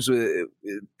 bad teams with a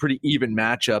pretty even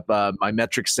matchup. My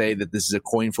metrics say that this is a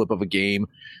coin flip of a game.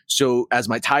 So as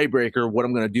my tiebreaker, what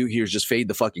I'm going to do here is just fade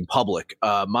the fucking public.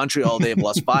 Montreal, they have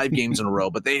lost 5 games in a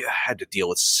row, but they had to deal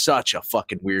with such a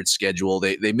fucking weird schedule.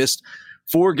 They missed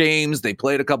 4 games. They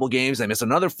played a couple games. They missed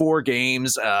another 4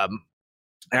 games.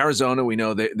 Arizona, we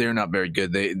know they're not very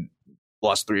good. They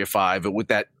lost 3 of 5, but with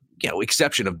that,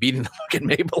 exception of beating the fucking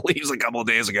Maple Leafs a couple of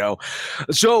days ago.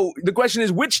 So the question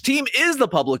is, which team is the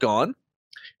public on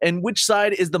and which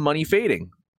side is the money fading?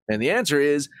 And the answer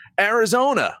is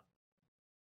Arizona.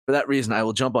 For that reason, I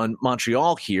will jump on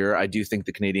Montreal here. I do think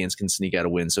the Canadiens can sneak out a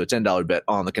win. So a $10 bet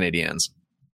on the Canadiens.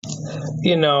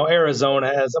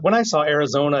 Arizona when I saw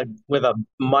Arizona with a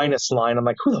minus line, I'm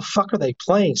like, who the fuck are they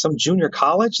playing? Some junior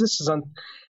college? This is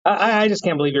I just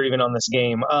can't believe you're even on this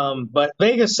game. But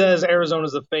Vegas says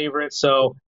Arizona's the favorite,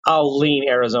 so I'll lean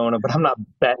Arizona, but I'm not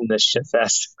betting this shit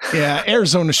fest. Yeah,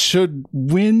 Arizona should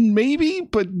win, maybe,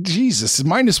 but Jesus,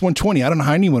 minus 120. I don't know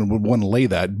how anyone would want to lay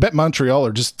that. Bet Montreal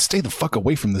or just stay the fuck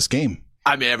away from this game.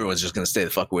 I mean, everyone's just going to stay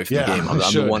the fuck away from the game. I'm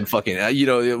the one fucking,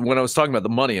 when I was talking about the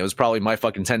money, it was probably my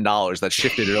fucking $10 that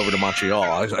shifted it over to Montreal.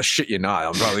 I shit you not.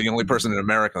 I'm probably the only person in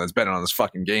America that's betting on this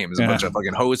fucking game. There's a bunch of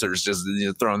fucking hosers just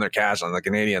throwing their cash on the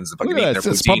Canadiens.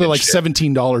 It's probably like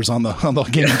 $17 on the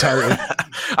game entirely.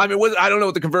 I mean, I don't know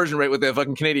what the conversion rate with the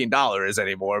fucking Canadian dollar is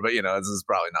anymore, but this is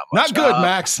probably not much. Not good,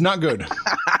 Max. Not good.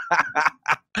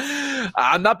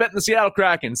 I'm not betting the Seattle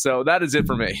Kraken, so that is it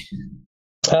for me.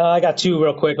 I got 2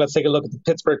 real quick. Let's take a look at the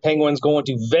Pittsburgh Penguins going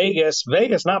to Vegas.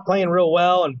 Vegas not playing real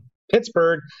well, and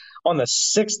Pittsburgh on the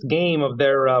 6th game of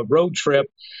their road trip.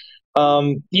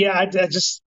 The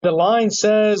line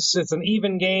says it's an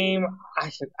even game.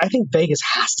 I think Vegas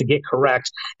has to get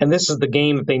correct, and this is the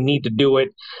game that they need to do it.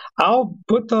 I'll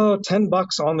put the $10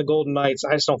 on the Golden Knights.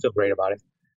 I just don't feel great about it.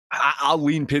 I'll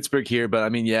lean Pittsburgh here, but I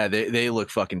mean, yeah, they look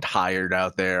fucking tired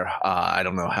out there. I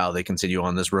don't know how they continue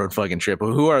on this road fucking trip.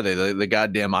 Who are they? The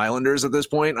goddamn Islanders at this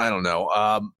point? I don't know.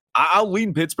 I'll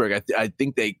lean Pittsburgh. I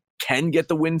think they can get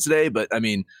the win today, but I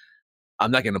mean, I'm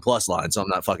not getting a plus line, so I'm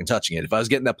not fucking touching it. If I was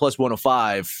getting that plus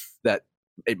 105, that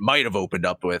it might have opened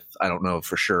up with. I don't know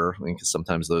for sure, because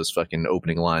sometimes those fucking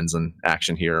opening lines and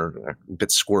action here are a bit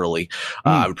squirrely.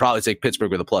 I would probably take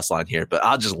Pittsburgh with a plus line here, but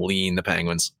I'll just lean the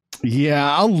Penguins.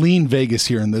 Yeah, I'll lean Vegas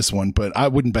here in this one, but I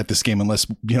wouldn't bet this game unless,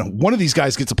 one of these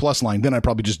guys gets a plus line. Then I'd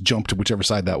probably just jump to whichever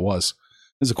side that was.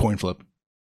 It's a coin flip.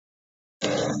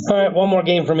 All right, one more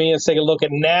game for me. Let's take a look at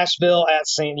Nashville at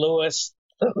St. Louis.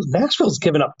 Nashville's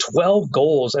given up 12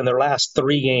 goals in their last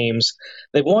 3 games.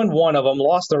 They've won one of them,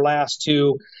 lost their last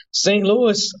 2. St.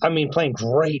 Louis, playing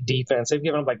great defense. They've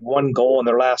given up like 1 goal in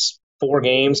their last 4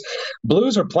 games.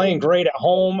 Blues are playing great at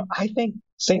home. I think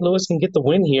St. Louis can get the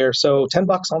win here. So $10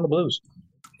 on the Blues.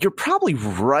 You're probably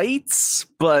right,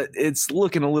 but it's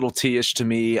looking a little T-ish to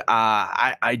me.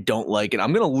 I don't like it.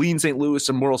 I'm going to lean St. Louis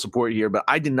some moral support here, but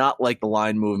I did not like the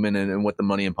line movement and what the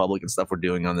money in public and stuff we're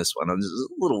doing on this one. It's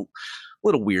a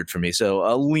little weird for me. So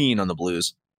a lean on the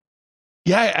Blues.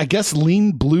 Yeah, I guess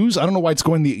lean Blues. I don't know why it's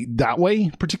going that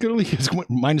way particularly. It's going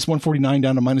minus 149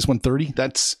 down to minus 130.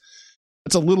 That's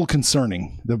a little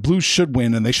concerning. The Blues should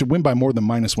win, and they should win by more than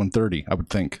minus 130, I would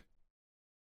think.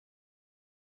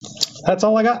 That's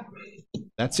all I got.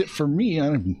 That's it for me.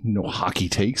 I have no hockey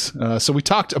takes. So we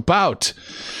talked about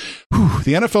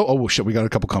the NFL. Oh, shit. We got a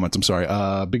couple comments. I'm sorry.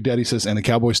 Big Daddy says, and the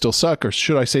Cowboys still suck. Or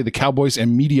should I say the Cowboys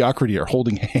and mediocrity are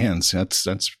holding hands?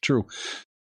 That's true.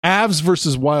 Avs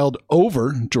versus Wild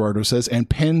over, Gerardo says, and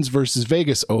Pens versus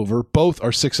Vegas over. Both are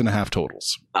 6.5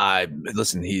 totals.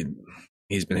 Listen,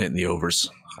 he's been hitting the overs.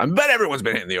 I bet everyone's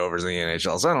been hitting the overs in the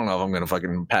NHL, so I don't know if I'm going to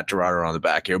fucking pat Gerardo on the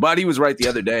back here. But he was right the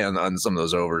other day on some of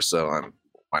those overs, so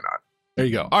why not? There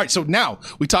you go. All right, so now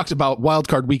we talked about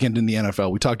Wildcard weekend in the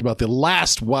NFL. We talked about the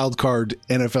last Wildcard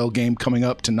NFL game coming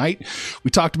up tonight.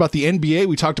 We talked about the NBA.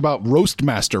 We talked about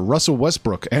Roastmaster, Russell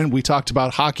Westbrook, and we talked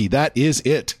about hockey. That is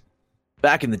it.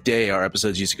 Back in the day, our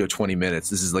episodes used to go 20 minutes.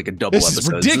 This is like a double episode. This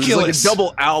is ridiculous. This is like a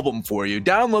double album for you.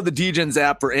 Download the DGens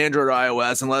app for Android or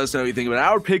iOS and let us know what you think about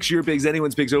our picks, your picks,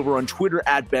 anyone's picks over on Twitter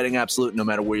at Betting Absolute. No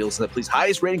matter where you listen to that, please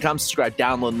highest rating, comment, subscribe,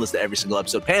 download, and listen to every single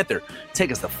episode. Panther,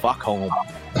 take us the fuck home.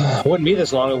 Wouldn't be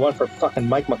this long. It went for fucking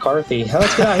Mike McCarthy.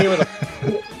 Let's get out here with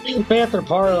a Panther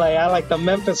parlay. I like the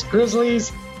Memphis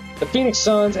Grizzlies, the Phoenix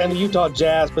Suns, and the Utah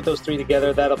Jazz. Put those 3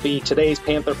 together. That'll be today's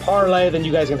Panther parlay. Then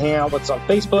you guys can hang out with us on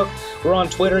Facebook. We're on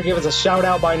Twitter. Give us a shout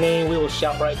out by name. We will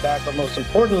shout right back. But most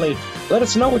importantly, let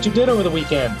us know what you did over the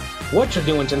weekend, what you're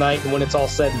doing tonight, and when it's all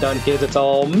said and done, kids, it's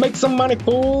all make some money,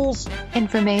 fools.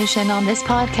 Information on this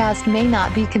podcast may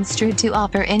not be construed to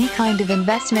offer any kind of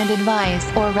investment advice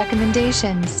or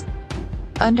recommendations.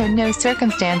 Under no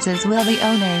circumstances will the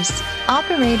owners,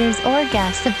 operators, or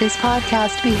guests of this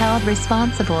podcast be held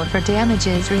responsible for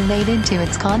damages related to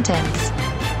its contents.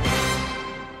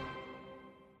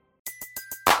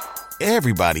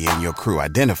 Everybody in your crew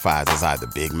identifies as either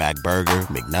Big Mac Burger,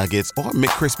 McNuggets, or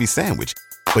McCrispy Sandwich.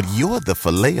 But you're the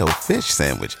Filet-O-Fish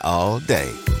Sandwich all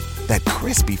day. That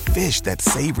crispy fish, that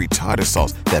savory tartar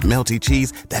sauce, that melty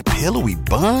cheese, that pillowy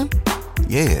bun.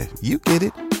 Yeah, you get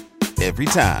it. Every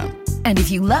time. And if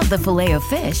you love the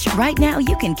Filet-O-Fish, right now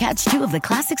you can catch 2 of the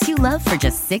classics you love for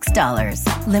just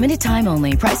 $6. Limited time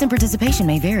only. Price and participation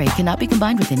may vary. Cannot be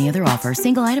combined with any other offer.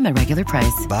 Single item at regular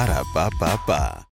price. Ba-da-ba-ba-ba.